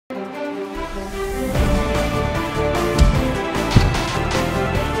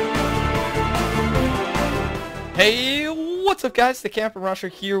Hey, what's up guys? TheCampingRusher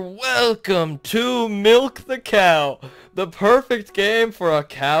here. Welcome to Milk the Cow, the perfect game for a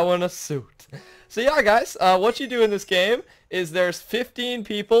cow in a suit. So yeah guys, what you do in this game is there's 15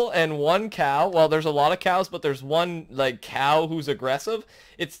 people and one cow. Well, there's a lot of cows, but there's one like cow who's aggressive.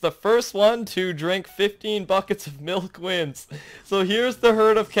 It's the first one to drink 15 buckets of milk wins. So here's the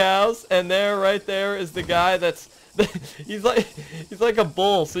herd of cows, and there, right there, is the guy that's he's like a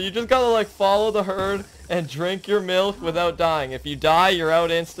bull. So you just gotta like follow the herd and drink your milk without dying. If you die, you're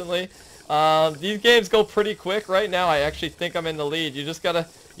out instantly. These games go pretty quick. Right now, I actually think I'm in the lead. You just gotta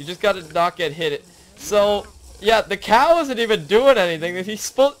not get hit. So yeah, the cow isn't even doing anything.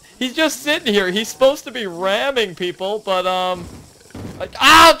 He's just sitting here. He's supposed to be ramming people, but like,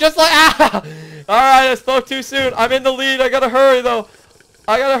 ow, just like ow. All right, I spoke too soon. I'm in the lead. I gotta hurry though.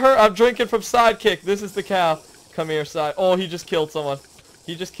 I gotta hurry. I'm drinking from Sidekick. This is the cow. Come here, side. Oh, he just killed someone.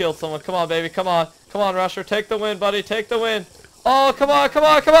 He just killed someone. Come on, baby. Come on. Come on, Rusher. Take the win, buddy. Take the win. Oh, come on. Come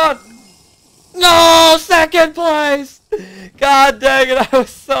on. Come on. No! Second place! God dang it. I was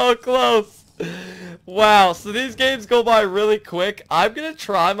so close. Wow. So these games go by really quick. I'm going to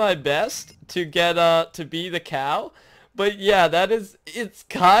try my best to get, to be the cow. But yeah, it's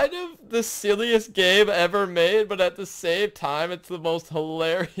kind of the silliest game ever made, but at the same time, it's the most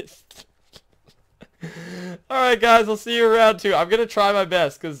hilarious. Alright guys, I'll see you around two. I'm gonna try my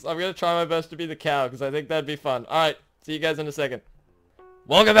best, to be the cow, because I think that'd be fun. Alright, see you guys in a second.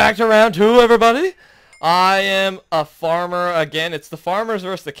 Welcome back to round two, everybody. I am a farmer again. It's the farmers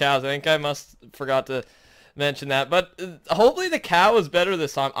versus the cows. I think I forgot to mention that. But hopefully the cow is better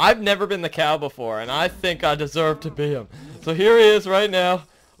this time. I've never been the cow before, and I think I deserve to be him. So here he is right now.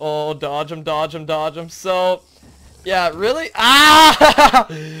 Oh, dodge him, dodge him, dodge him. So... yeah, really? Ah!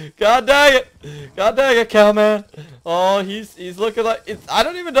 God dang it. God dang it, cowman. Oh, he's looking like... I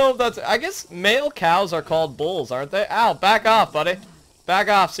don't even know if that's... I guess male cows are called bulls, aren't they? Ow, back off, buddy. Back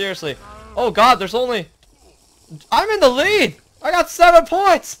off, seriously. Oh, God, there's only... I'm in the lead. I got 7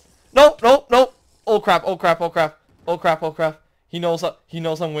 points. Nope, nope, nope. Oh, crap, oh, crap, oh, crap. Oh, crap, oh, crap. He knows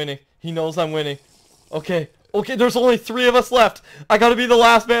I'm winning. He knows I'm winning. Okay. Okay, there's only 3 of us left. I gotta be the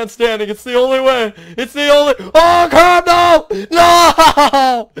last man standing. It's the only way. It's the only... oh, crap, no!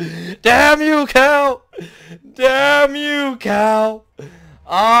 No! Damn you, cow! Damn you, cow!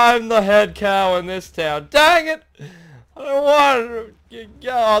 I'm the head cow in this town. Dang it! I don't want...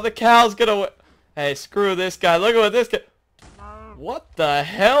 oh, the cow's gonna win. Hey, screw this guy. Look at what this guy... what the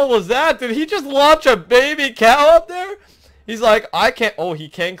hell was that? Did he just launch a baby cow up there? He's like, I can't... oh, he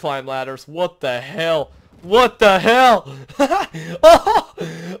can climb ladders. What the hell? What the hell? Oh,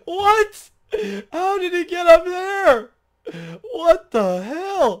 what? How did he get up there? What the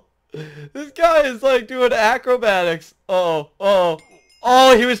hell? This guy is like doing acrobatics. Oh, oh,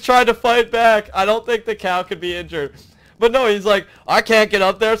 oh, he was trying to fight back. I don't think the cow could be injured. But no, he's like, I can't get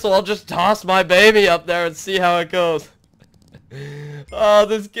up there, so I'll just toss my baby up there and see how it goes. Oh,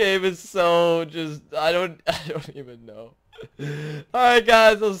 this game is so just, I don't even know. Alright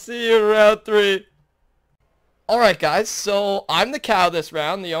guys, I'll see you in round 3. Alright guys, so I'm the cow this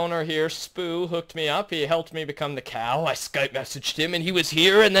round. The owner here, Spoo, hooked me up. He helped me become the cow. I Skype messaged him and he was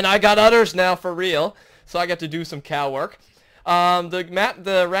here, and then I got udders now for real. So I get to do some cow work.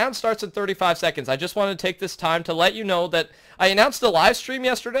 The round starts in 35 seconds. I just want to take this time to let you know that I announced the live stream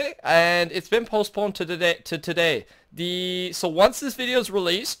yesterday, and it's been postponed to today. So once this video is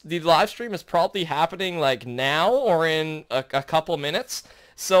released, the live stream is probably happening like now or in a couple minutes.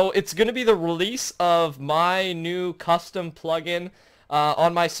 So it's going to be the release of my new custom plugin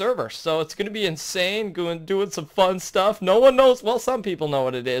on my server. So it's going to be insane, doing some fun stuff. No one knows, well, some people know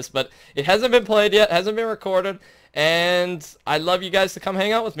what it is, but it hasn't been played yet, hasn't been recorded, and I'd love you guys to come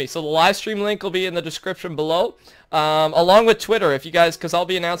hang out with me. So the live stream link will be in the description below, along with Twitter, if you guys, because I'll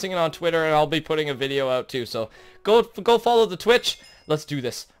be announcing it on Twitter, and I'll be putting a video out too. So go follow the Twitch. Let's do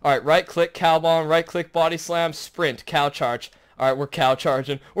this. All right, right click cow bomb, right click body slam, sprint, cow charge. Alright, we're cow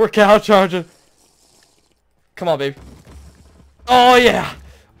charging. We're cow charging. Come on, baby. Oh, yeah.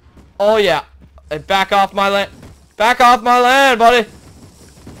 Oh, yeah. Hey, back off my land. Back off my land, buddy.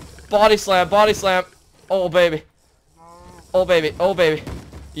 Body slam, body slam. Oh, baby. Oh, baby. Oh, baby.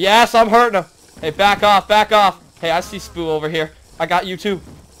 Yes, I'm hurting him. Hey, back off, back off. Hey, I see Spoo over here. I got you, too.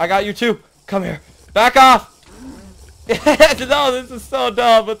 I got you, too. Come here. Back off. No, this is so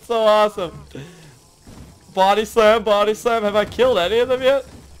dumb, but so awesome. Body slam, body slam. Have I killed any of them yet?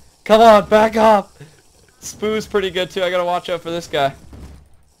 Come on, back off. Spoo's pretty good too. I gotta watch out for this guy.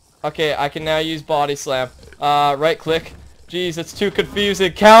 Okay, I can now use body slam. Right click. Jeez, it's too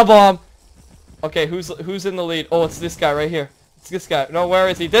confusing. Cow bomb. Okay, who's in the lead? Oh, it's this guy right here. It's this guy. No, where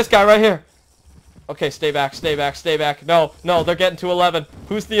is he? This guy right here. Okay, stay back, stay back, stay back. No, no, they're getting to 11.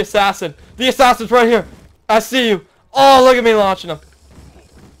 Who's the assassin? The assassin's right here. I see you. Oh, look at me launching him.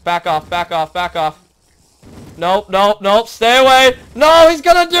 Back off, back off, back off. Nope, nope, nope. Stay away. No, he's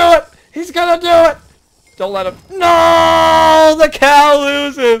gonna do it. He's gonna do it. Don't let him. No, the cow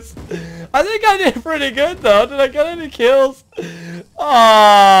loses. I think I did pretty good, though. Did I get any kills?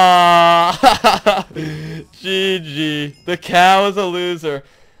 Ah, GG. The cow is a loser.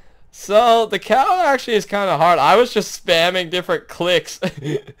 So, the cow actually is kind of hard. I was just spamming different clicks.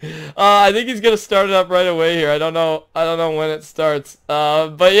 I think he's going to start it up right away here. I don't know when it starts.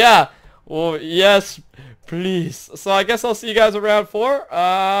 But yeah. Well, yes, please. So, I guess I'll see you guys around 4.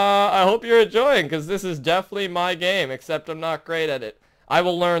 I hope you're enjoying, because this is definitely my game, except I'm not great at it. I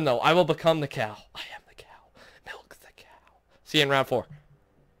will learn, though. I will become the cow. I am the cow. Milk the cow. See you in round 4.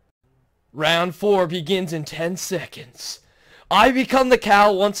 Round 4 begins in 10 seconds. I become the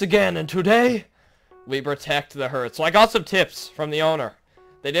cow once again, and today, we protect the herd. So I got some tips from the owner.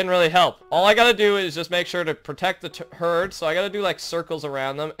 They didn't really help. All I gotta do is just make sure to protect the herd, so I gotta do like circles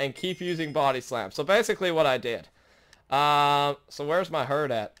around them, and keep using body slam. So basically what I did. So where's my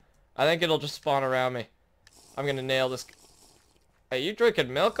herd at? I think it'll just spawn around me. I'm gonna nail this. Hey, you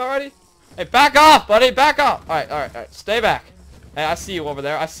drinking milk already? Hey, back off, buddy, back off! Alright, alright, alright, stay back. Hey, I see you over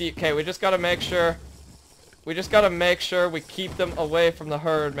there, I see you. Okay, we just gotta make sure... We just gotta make sure we keep them away from the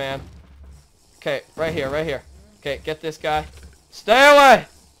herd, man. Okay, right here, right here. Okay, get this guy. Stay away!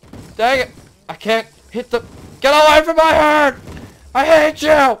 Dang it! I can't hit the... Get away from my herd! I hate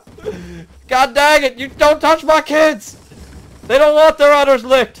you! God dang it! You don't touch my kids! They don't want their udders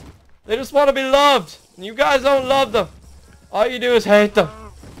licked. They just want to be loved. And you guys don't love them. All you do is hate them.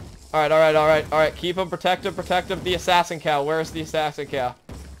 Alright, alright, alright, alright. Keep them, protect them, protect them. The assassin cow. Where's the assassin cow?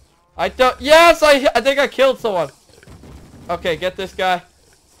 I don't... Yes! I think I killed someone. Okay, get this guy.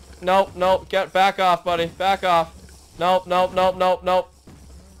 Nope, nope. Get back off, buddy. Back off. Nope, nope, nope, nope, nope.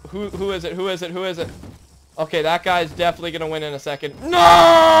 Who is it? Who is it? Who is it? Okay, that guy is definitely gonna win in a second.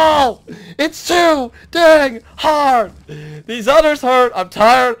 No! It's too dang hard. These others hurt. I'm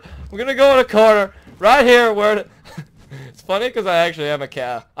tired. I'm gonna go in a corner right here where... It's funny because I actually am a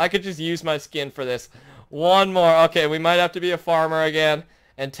cow. I could just use my skin for this. One more. Okay, we might have to be a farmer again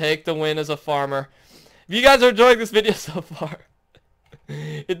and take the win as a farmer. If you guys are enjoying this video so far,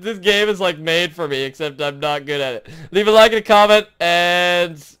 this game is like made for me, except I'm not good at it. Leave a like and a comment,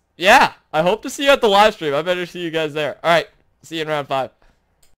 and yeah, I hope to see you at the live stream. I better see you guys there. Alright, see you in round 5.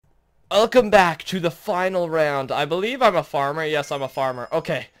 Welcome back to the final round. I believe I'm a farmer. Yes, I'm a farmer.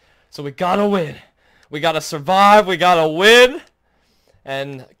 Okay, so we gotta win. We gotta survive. We gotta win.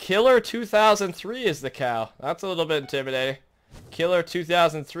 And Killer 2003 is the cow. That's a little bit intimidating. Killer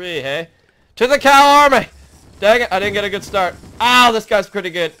 2003, hey? To the cow army! Dang it, I didn't get a good start. Ow, this guy's pretty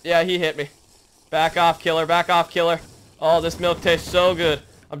good. Yeah, he hit me. Back off, Killer. Back off, Killer. Oh, this milk tastes so good.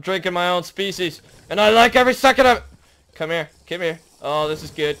 I'm drinking my own species, and I like every second of it. Come here. Come here. Oh, this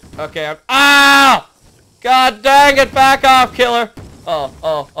is good. Okay, I'm... Ow! God dang it, back off, Killer. Oh,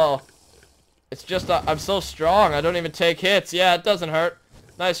 oh, oh. It's just, I'm so strong. I don't even take hits. Yeah, it doesn't hurt.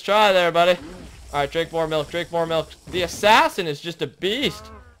 Nice try there, buddy. Alright, drink more milk. Drink more milk. The assassin is just a beast.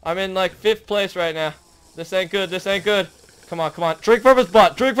 I'm in, like, 5th place right now. This ain't good. This ain't good. Come on, come on. Drink from his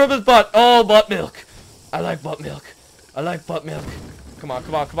butt. Drink from his butt. Oh, butt milk. I like butt milk. I like butt milk. Come on,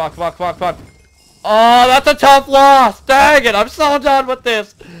 come on, come on, come on, come on, come on. Oh, that's a tough loss. Dang it. I'm so done with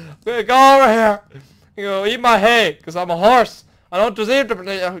this. I'm gonna go over here. I'm gonna eat my hay, because I'm a horse. I don't deserve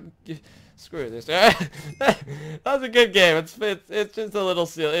to... Screw this. That was a good game. It's just a little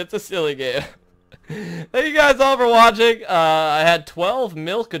silly. It's a silly game. Thank you guys all for watching. I had 12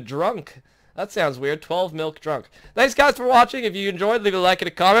 milk drunk. That sounds weird. 12 milk drunk. Thanks guys for watching. If you enjoyed, leave a like and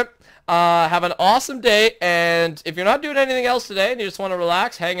a comment. Have an awesome day. And if you're not doing anything else today and you just want to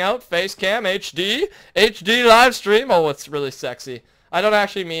relax, hang out, face cam, HD live stream. Oh, it's really sexy. I don't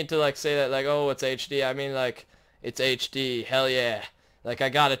actually mean to like say that like, oh, it's HD. I mean like, it's HD. Hell yeah. Like, I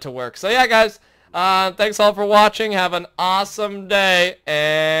got it to work. So, yeah, guys. Thanks all for watching. Have an awesome day.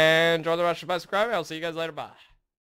 And enjoy the rest of my subscribing. I'll see you guys later. Bye.